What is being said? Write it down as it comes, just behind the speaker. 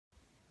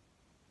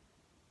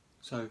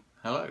So,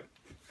 hello,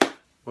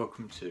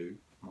 welcome to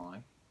my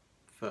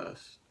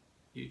first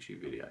YouTube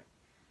video.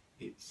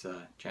 It's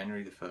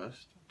January the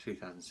 1st,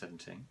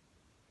 2017.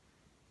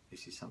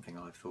 This is something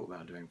I've thought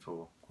about doing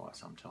for quite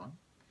some time,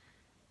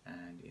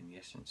 and in the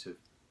essence of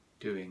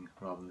doing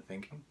rather than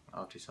thinking,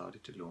 I've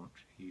decided to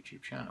launch a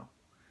YouTube channel.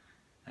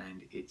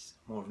 And it's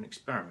more of an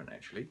experiment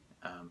actually.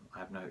 I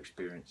have no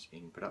experience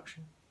in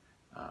production.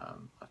 I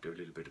do a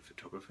little bit of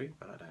photography,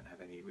 but I don't have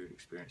any real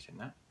experience in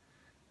that.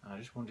 I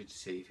just wanted to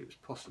see if it was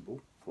possible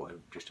for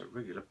just a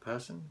regular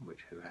person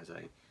who has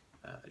a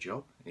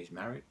job, is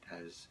married,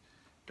 has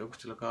dogs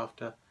to look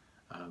after,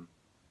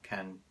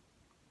 can,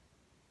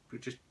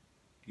 just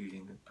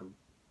using a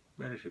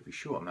relatively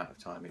short amount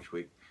of time each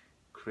week,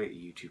 create a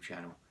YouTube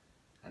channel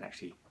and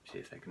actually see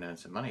if they can earn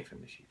some money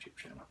from this YouTube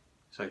channel.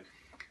 So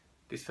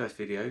this first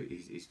video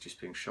is just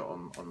being shot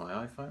on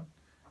my iPhone.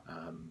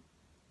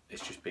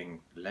 It's just being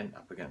leant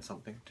up against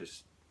something,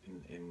 just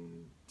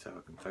so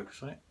I can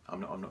focus on it. I'm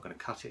not going to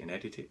cut it and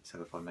edit it,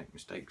 so if I make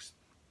mistakes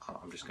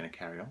I'm just going to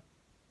carry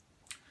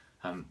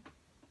on.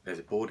 There's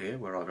a board here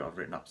where I've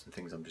written up some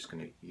things I'm just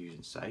going to use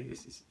and say.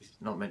 It's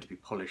not meant to be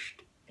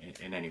polished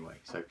in any way.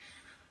 So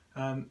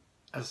as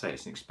I say,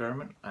 it's an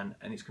experiment, and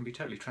it's going to be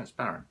totally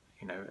transparent.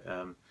 You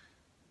know,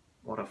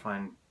 what I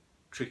find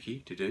tricky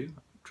to do,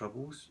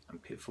 troubles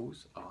and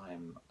pitfalls,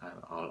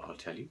 I'll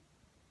tell you.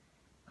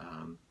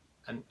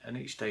 And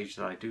each stage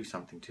that I do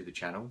something to the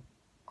channel,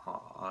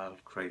 I'll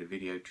create a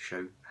video to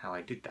show how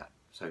I did that.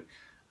 So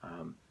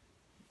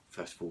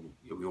first of all,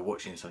 you're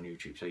watching this on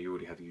YouTube, so you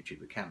already have a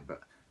YouTube account,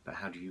 but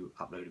how do you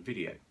upload a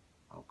video?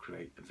 I'll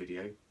create a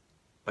video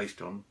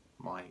based on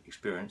my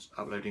experience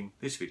uploading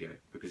this video,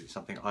 because it's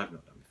something I've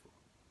not done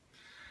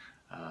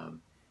before.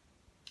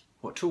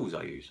 What tools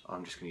I use?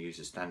 I'm just going to use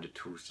the standard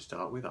tools to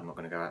start with. I'm not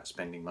going to go out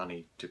spending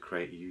money to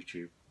create a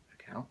YouTube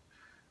account.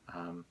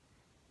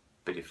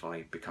 But if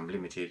I become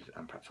limited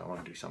and perhaps I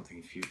want to do something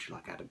in future,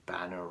 like add a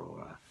banner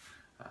or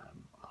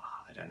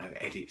I don't know,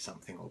 edit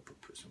something or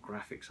put some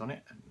graphics on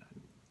it, and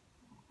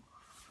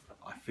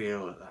I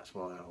feel that that's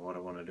what I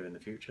want to do in the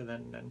future,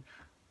 then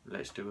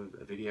let's do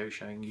a video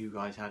showing you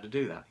guys how to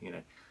do that.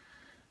 You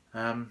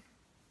know,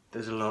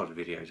 there's a lot of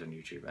videos on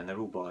YouTube, and they're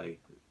all by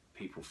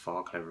people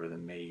far cleverer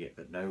than me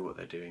that know what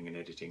they're doing in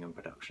editing and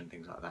production,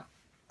 things like that.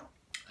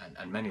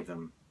 And many of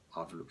them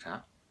I've looked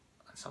at,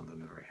 and some of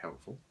them are very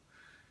helpful.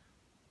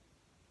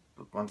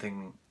 But one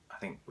thing I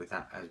think with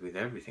that, as with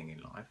everything in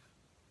life,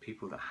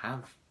 people that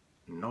have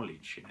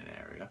knowledge in an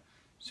area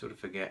sort of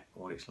forget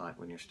what it's like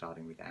when you're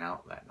starting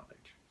without that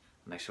knowledge.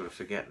 And they sort of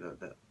forget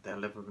that their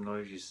level of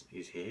knowledge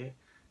is here,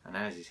 and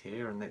ours is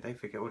here, and they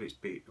forget what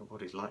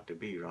it's like to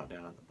be right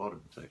down at the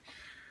bottom. So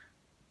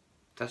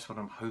that's what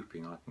I'm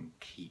hoping I can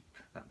keep,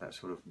 that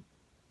sort of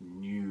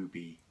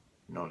newbie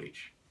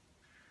knowledge.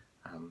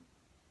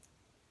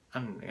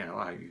 And you know,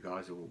 I hope you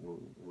guys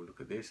will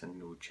look at this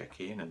and will check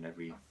in, and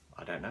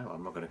I don't know,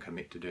 I'm not going to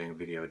commit to doing a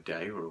video a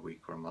day or a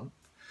week or a month.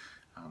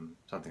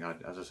 Something,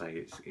 as I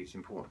say, it's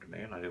important to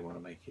me, and I do want to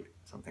make it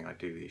something I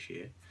do this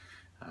year.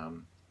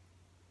 And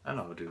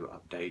I'll do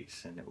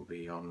updates, and it will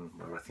be on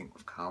where I think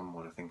we've come,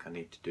 what I think I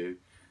need to do,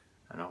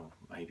 and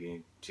maybe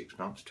in 6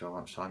 months, 12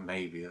 months time,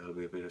 maybe there'll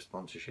be a bit of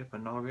sponsorship,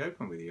 and I'll be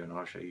open with you, and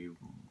I'll show you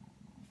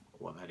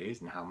what that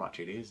is and how much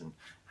it is and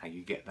how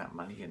you get that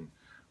money, and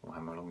or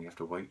how long you have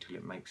to wait till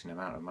it makes an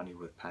amount of money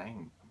worth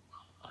paying.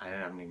 I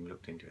haven't even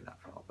looked into it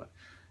that far, but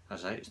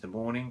as I say, it's the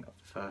morning of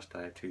the first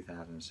day of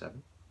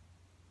 2007.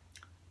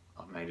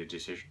 I've made a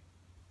decision.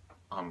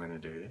 I'm going to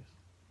do this.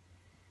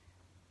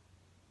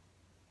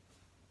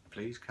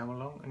 Please come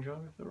along and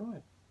join me for the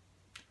ride.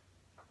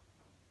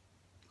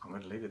 I'm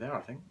going to leave it there, I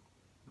think.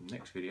 The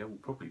next video will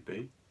probably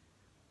be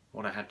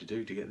what I had to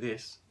do to get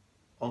this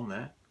on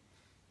there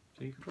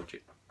so you can watch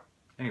it.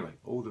 Anyway,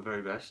 all the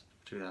very best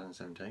for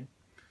 2017.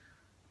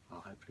 I'll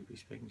hopefully be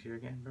speaking to you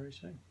again very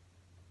soon.